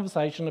interesting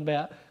conversation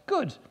about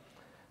good.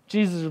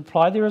 Jesus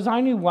replied, there is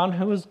only one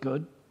who is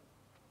good.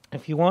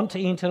 If you want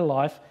to enter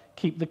life,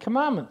 keep the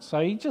commandments. So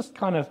he just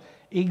kind of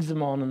eggs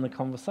him on in the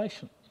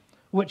conversation.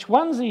 Which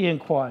ones, he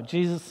inquired?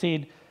 Jesus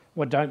said,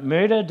 well, don't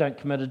murder, don't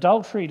commit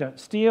adultery, don't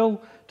steal,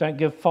 don't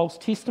give false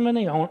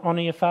testimony,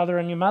 honour your father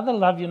and your mother,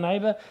 love your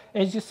neighbour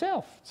as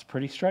yourself. It's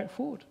pretty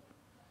straightforward.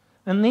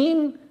 And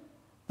then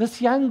this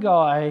young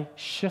guy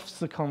shifts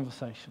the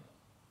conversation.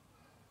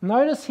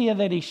 Notice here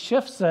that he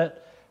shifts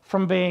it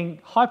from being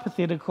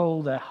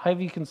hypothetical, the have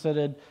you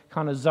considered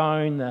kind of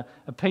zone, the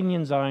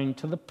opinion zone,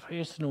 to the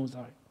personal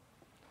zone.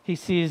 He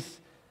says,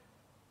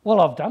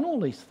 well, I've done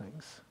all these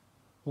things.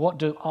 What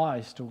do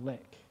I still lack?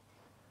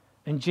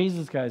 And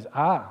Jesus goes,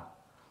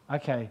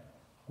 okay,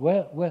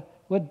 we're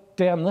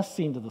down this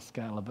end of the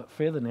scale a bit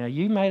further now.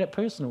 You made it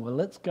personal. Well,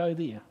 let's go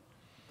there.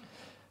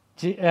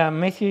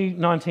 Matthew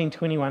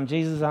 19:21,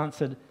 Jesus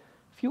answered,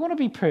 if you want to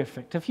be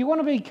perfect, if you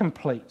want to be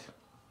complete,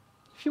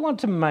 if you want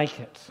to make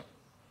it,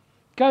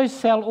 go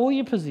sell all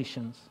your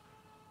possessions,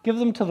 give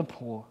them to the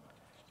poor,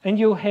 and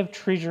you'll have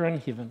treasure in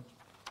heaven.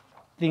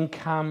 Then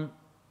come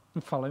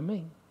and follow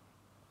me.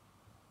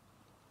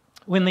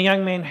 When the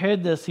young man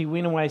heard this, he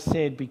went away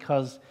sad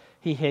because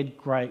he had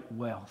great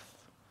wealth.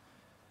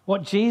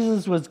 What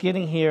Jesus was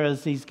getting here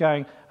is he's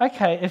going,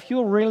 okay, if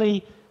you're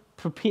really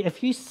prepared,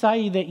 if you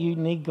say that you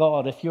need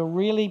God, if you're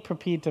really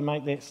prepared to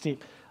make that step,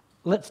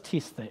 let's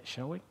test that,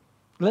 shall we?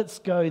 Let's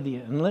go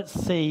there and let's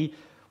see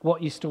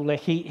what you still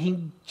lack.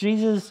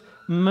 Jesus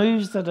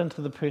moves it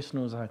into the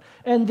personal zone.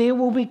 And there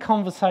will be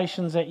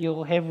conversations that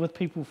you'll have with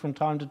people from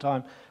time to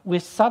time where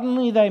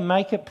suddenly they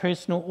make it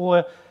personal,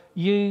 or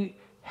you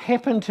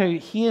happen to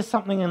hear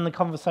something in the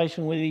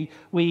conversation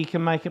where you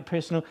can make it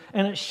personal,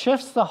 and it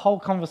shifts the whole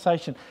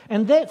conversation.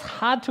 And that's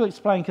hard to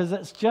explain because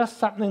it's just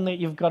something that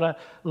you've got to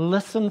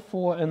listen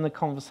for in the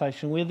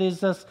conversation, where there's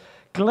this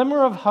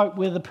glimmer of hope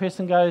where the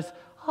person goes,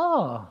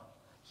 oh,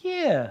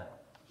 yeah,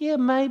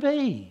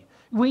 maybe.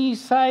 Where you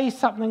say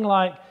something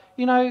like,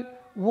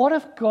 what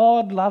if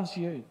God loves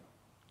you?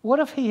 What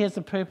if he has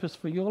a purpose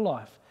for your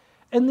life?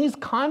 And there's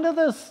kind of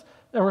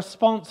a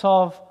response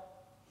of,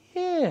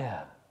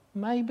 yeah,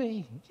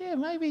 maybe. Yeah,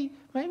 maybe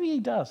he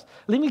does.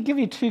 Let me give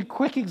you 2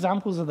 quick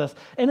examples of this.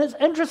 And it's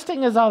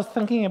interesting as I was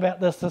thinking about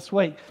this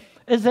week,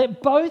 is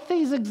that both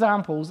these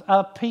examples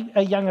are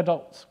young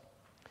adults.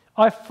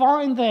 I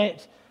find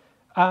that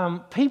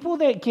people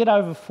that get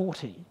over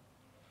 40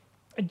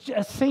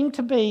 seem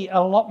to be a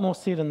lot more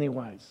set in their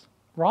ways,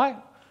 right?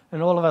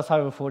 And all of us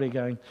over 40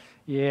 going,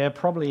 yeah,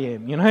 probably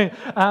am,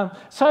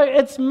 So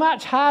it's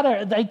much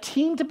harder. They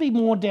tend to be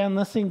more down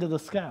this end of the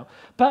scale.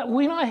 But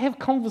when I have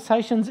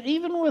conversations,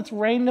 even with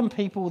random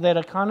people that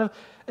are kind of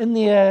in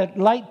their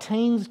late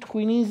teens,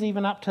 20s,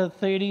 even up to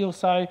 30 or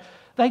so,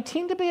 they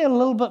tend to be a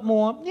little bit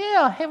more,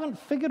 I haven't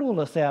figured all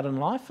this out in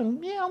life,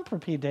 and I'm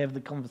prepared to have the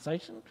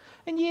conversation.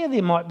 And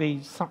there might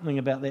be something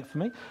about that for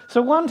me.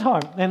 So one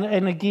time,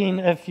 and again,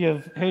 if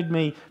you've heard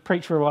me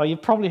preach for a while,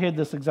 you've probably heard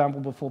this example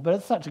before, but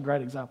it's such a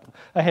great example.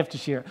 I have to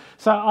share it.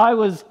 So I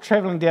was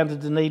travelling down to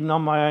Dunedin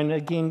on my own,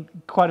 again,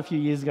 quite a few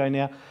years ago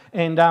now,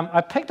 and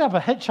I picked up a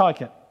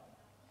hitchhiker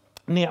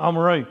near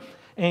Oamaru.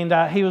 And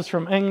he was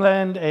from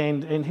England,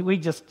 and we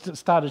just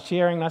started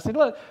sharing. And I said,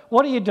 look,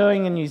 what are you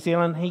doing in New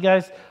Zealand? He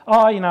goes,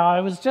 I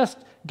was just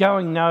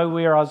going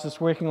nowhere. I was just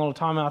working all the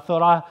time. And I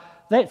thought,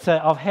 that's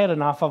it. I've had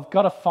enough. I've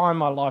got to find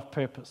my life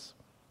purpose.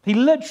 He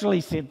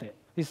literally said that.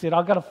 He said,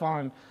 I've got to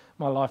find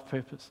my life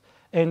purpose.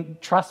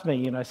 And trust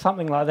me,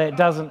 something like that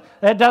doesn't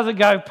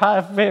go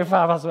very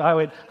far. I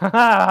went,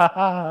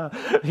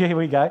 here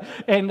we go.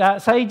 And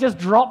so he just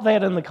dropped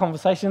that in the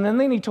conversation. And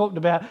then he talked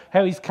about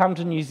how he's come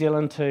to New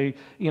Zealand to,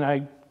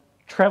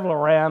 travel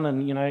around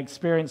and,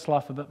 experience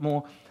life a bit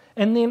more.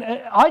 And then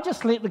I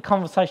just let the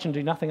conversation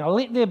do nothing. I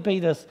let there be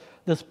this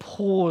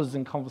pause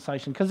in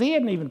conversation, because he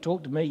hadn't even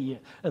talked to me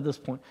yet at this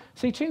point.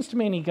 So he turns to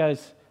me and he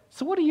goes,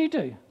 so what do you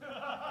do?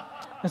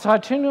 And so I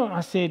turned to him and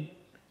I said,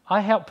 I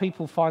help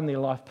people find their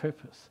life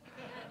purpose.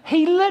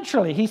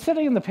 He's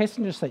sitting in the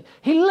passenger seat.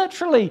 He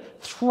literally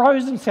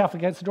throws himself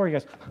against the door. He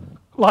goes,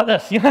 like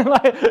this, he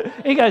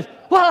goes,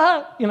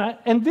 what?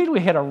 And then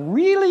we had a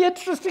really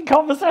interesting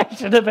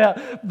conversation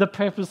about the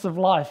purpose of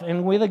life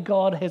and whether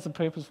God has a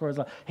purpose for his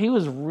life. He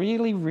was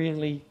really,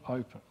 really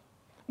open.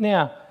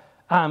 Now,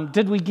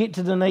 did we get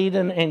to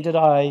Dunedin and did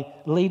I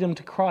lead him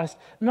to Christ?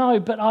 No,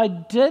 but I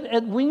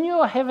did. When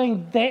you're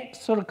having that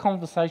sort of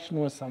conversation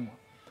with someone,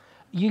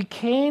 you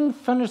can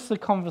finish the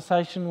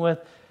conversation with,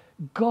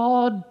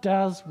 God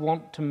does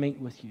want to meet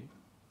with you.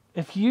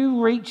 If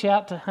you reach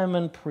out to him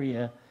in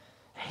prayer,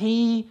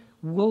 he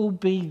will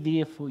be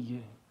there for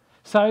you.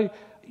 So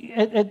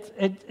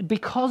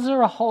because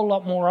they're a whole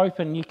lot more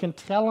open, you can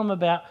tell them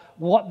about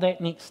what that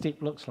next step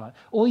looks like.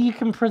 Or you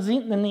can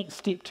present the next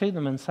step to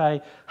them and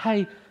say,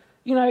 hey,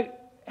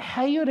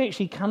 how you'd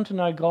actually come to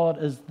know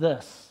God is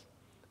this.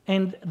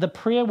 And the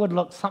prayer would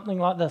look something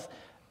like this.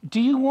 Do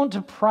you want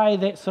to pray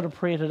that sort of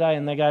prayer today?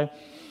 And they go,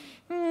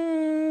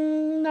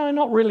 no,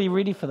 not really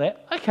ready for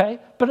that. Okay,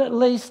 but at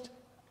least,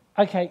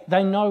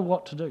 they know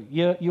what to do.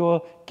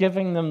 You're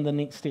giving them the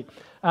next step.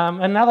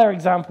 Another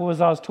example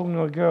was I was talking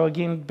to a girl,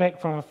 again, back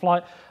from a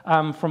flight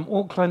from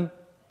Auckland.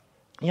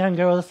 Young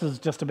girl, this is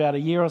just about a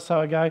year or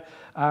so ago.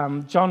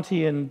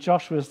 Jonty and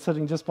Josh were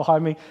sitting just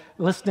behind me,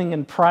 listening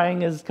and praying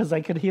because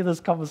they could hear this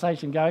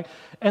conversation going.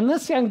 And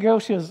this young girl,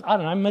 she was,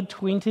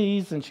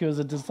 mid-20s, and she was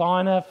a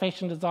designer,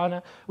 fashion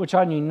designer, which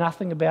I knew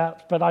nothing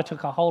about, but I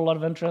took a whole lot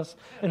of interest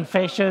in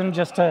fashion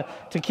just to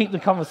keep the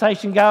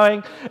conversation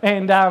going.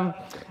 And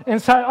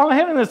so I'm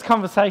having this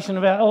conversation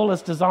about all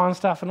this design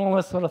stuff and all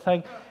this sort of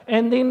thing.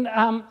 And then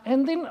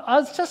I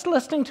was just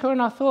listening to her,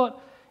 and I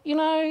thought,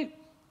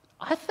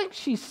 I think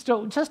she's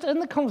still, just in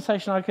the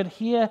conversation, I could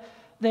hear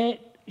that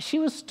she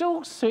was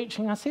still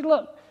searching. I said,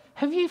 look,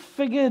 do you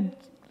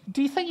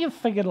think you've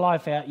figured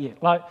life out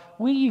yet? Like,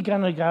 where you're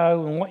going to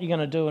go and what you're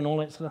going to do and all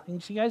that sort of thing?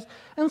 She goes,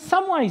 in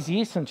some ways,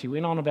 yes, and she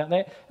went on about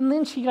that. And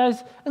then she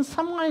goes, in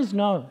some ways,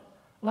 no.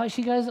 Like,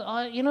 she goes,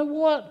 you know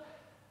what?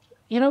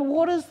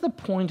 What is the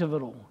point of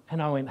it all?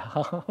 And I went,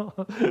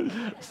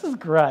 this is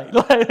great.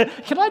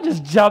 Like, can I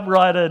just jump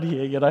right in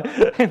here,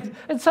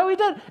 And so we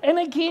did. And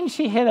again,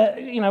 she had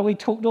we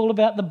talked all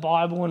about the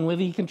Bible and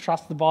whether you can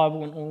trust the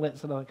Bible and all that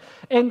sort of thing.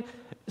 And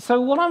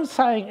so what I'm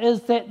saying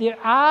is that there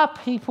are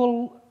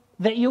people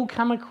that you'll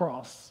come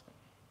across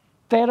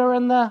that are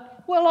in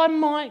I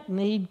might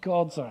need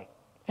God zone.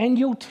 And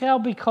you'll tell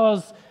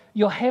because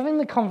you're having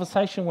the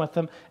conversation with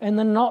them and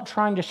they're not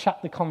trying to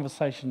shut the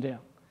conversation down.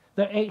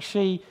 They're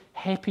actually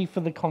happy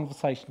for the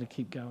conversation to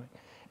keep going.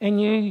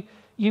 and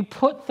you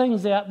put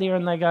things out there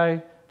and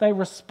they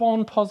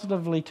respond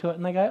positively to it,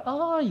 and they go,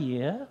 oh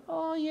yeah,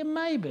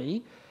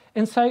 maybe.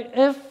 And so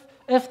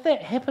if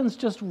that happens,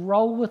 just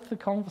roll with the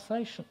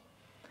conversation.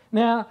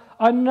 Now,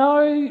 I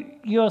know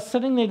you're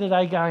sitting there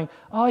today going,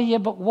 oh yeah,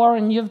 but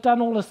Warren, you've done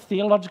all this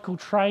theological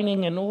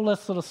training and all this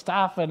sort of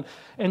stuff,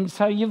 and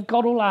so you've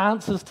got all the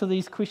answers to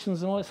these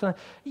questions and all that stuff.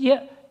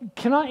 Yeah,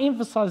 can I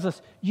emphasize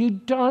this? You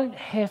don't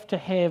have to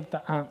have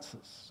the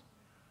answers,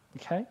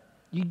 okay?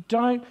 You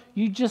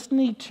just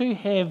need to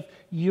have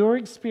your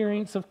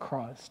experience of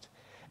Christ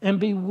and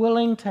be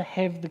willing to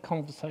have the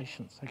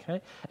conversations,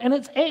 okay? And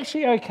it's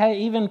actually okay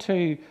even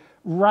to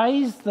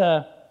raise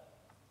the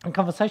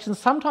conversations.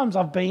 Sometimes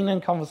I've been in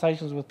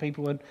conversations with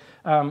people, and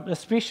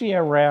especially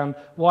around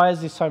why is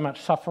there so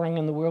much suffering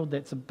in the world.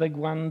 That's a big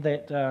one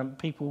that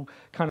people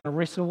kind of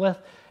wrestle with.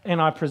 And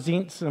I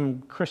present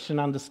some Christian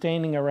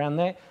understanding around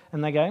that,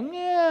 and they go,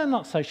 yeah,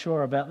 not so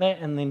sure about that.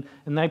 And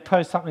they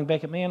post something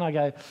back at me, and I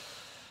go,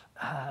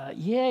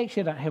 yeah,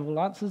 actually I don't have all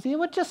the answers here.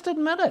 Well, just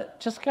admit it.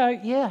 Just go,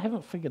 yeah, I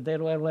haven't figured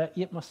that all out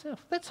yet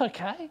myself. That's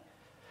okay.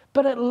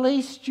 But at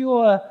least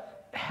you're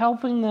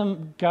helping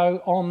them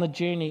go on the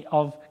journey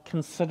of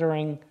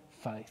considering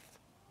faith.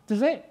 Does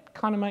that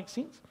kind of make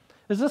sense?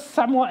 Is this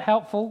somewhat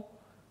helpful?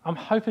 I'm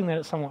hoping that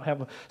it's somewhat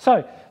helpful.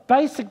 So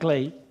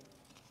basically,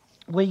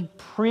 we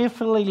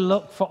prayerfully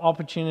look for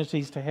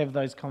opportunities to have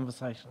those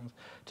conversations,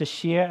 to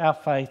share our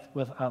faith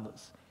with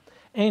others.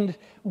 And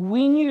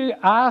when you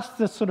ask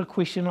this sort of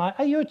question, like,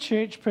 are you a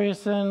church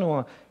person,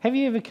 or have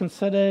you ever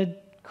considered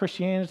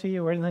Christianity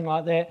or anything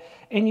like that,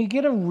 and you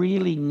get a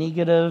really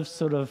negative,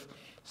 sort of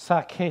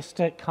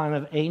sarcastic kind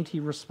of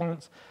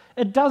anti-response,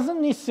 it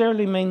doesn't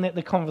necessarily mean that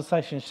the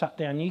conversation is shut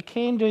down. You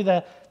can do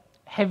the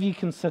have you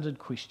considered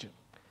question.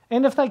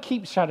 And if they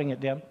keep shutting it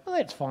down, well,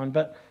 that's fine,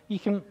 but you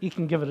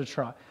can give it a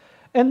try.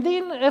 And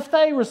then if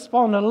they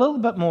respond a little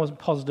bit more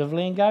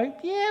positively and go,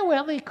 yeah,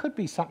 well, there could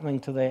be something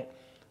to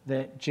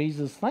that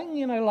Jesus thing,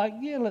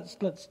 yeah, let's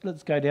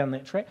go down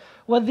that track.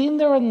 Well, then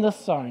they're in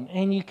this zone,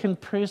 and you can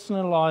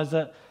personalize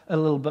it a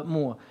little bit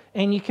more.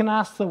 And you can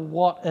ask the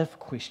what if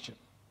question.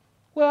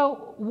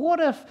 Well, what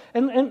if,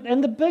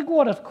 and the big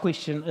what if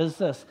question is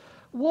this: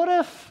 what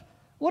if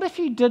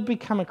you did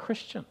become a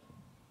Christian?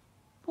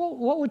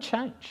 What would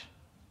change?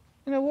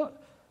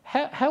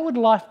 How would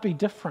life be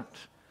different?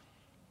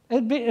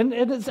 And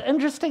it's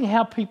interesting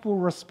how people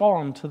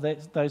respond to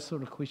those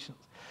sort of questions,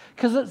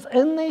 because it's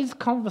in these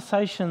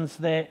conversations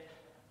that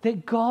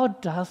God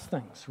does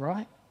things,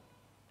 right?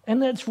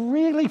 And it's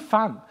really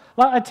fun.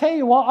 Like, I tell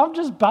you what, I'm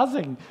just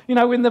buzzing.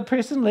 When the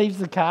person leaves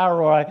the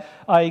car, or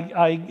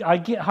I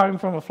get home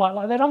from a flight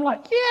like that, I'm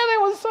like, yeah, that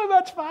was so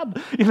much fun.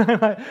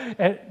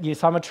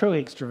 Yes, I'm a true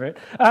extrovert.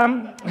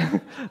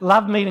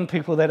 Love meeting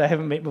people that I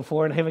haven't met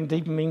before and having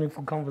deep and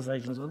meaningful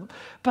conversations with them.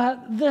 But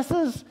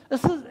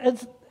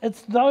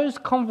it's those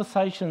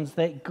conversations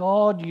that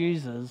God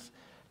uses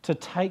to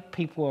take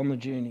people on the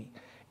journey.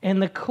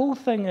 And the cool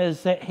thing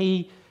is that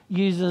He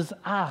uses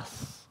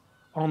us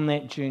on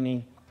that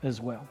journey as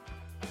well.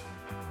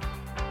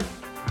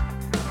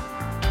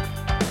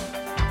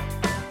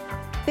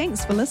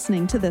 Thanks for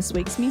listening to this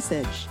week's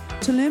message.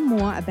 To learn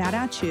more about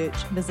our church,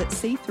 visit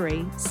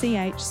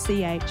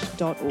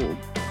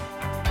c3chch.org.